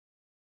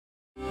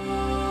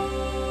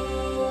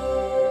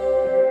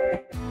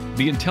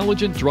The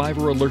Intelligent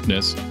Driver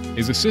Alertness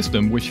is a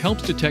system which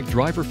helps detect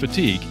driver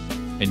fatigue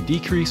and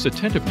decrease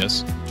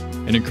attentiveness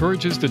and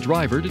encourages the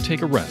driver to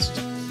take a rest.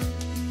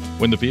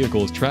 When the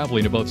vehicle is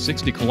traveling about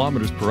 60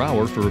 km per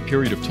hour for a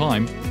period of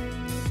time,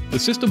 the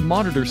system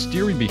monitors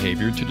steering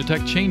behavior to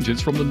detect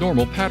changes from the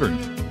normal pattern.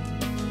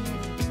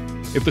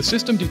 If the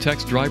system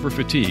detects driver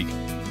fatigue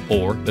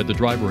or that the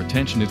driver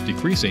attention is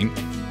decreasing,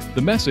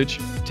 the message,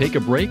 "Take a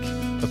break,"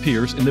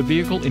 appears in the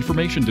vehicle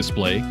information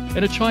display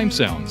and a chime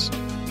sounds.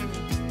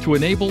 To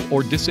enable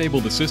or disable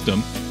the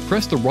system,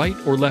 press the right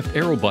or left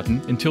arrow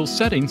button until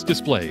Settings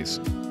displays.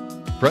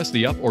 Press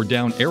the up or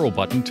down arrow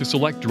button to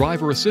select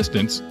Driver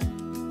Assistance,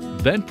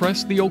 then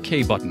press the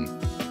OK button.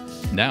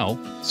 Now,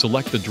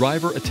 select the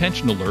Driver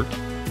Attention Alert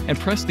and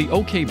press the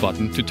OK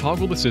button to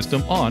toggle the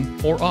system on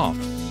or off.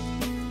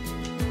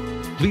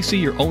 Please see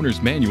your owner's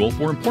manual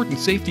for important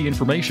safety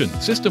information,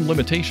 system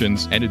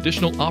limitations, and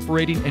additional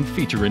operating and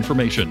feature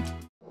information.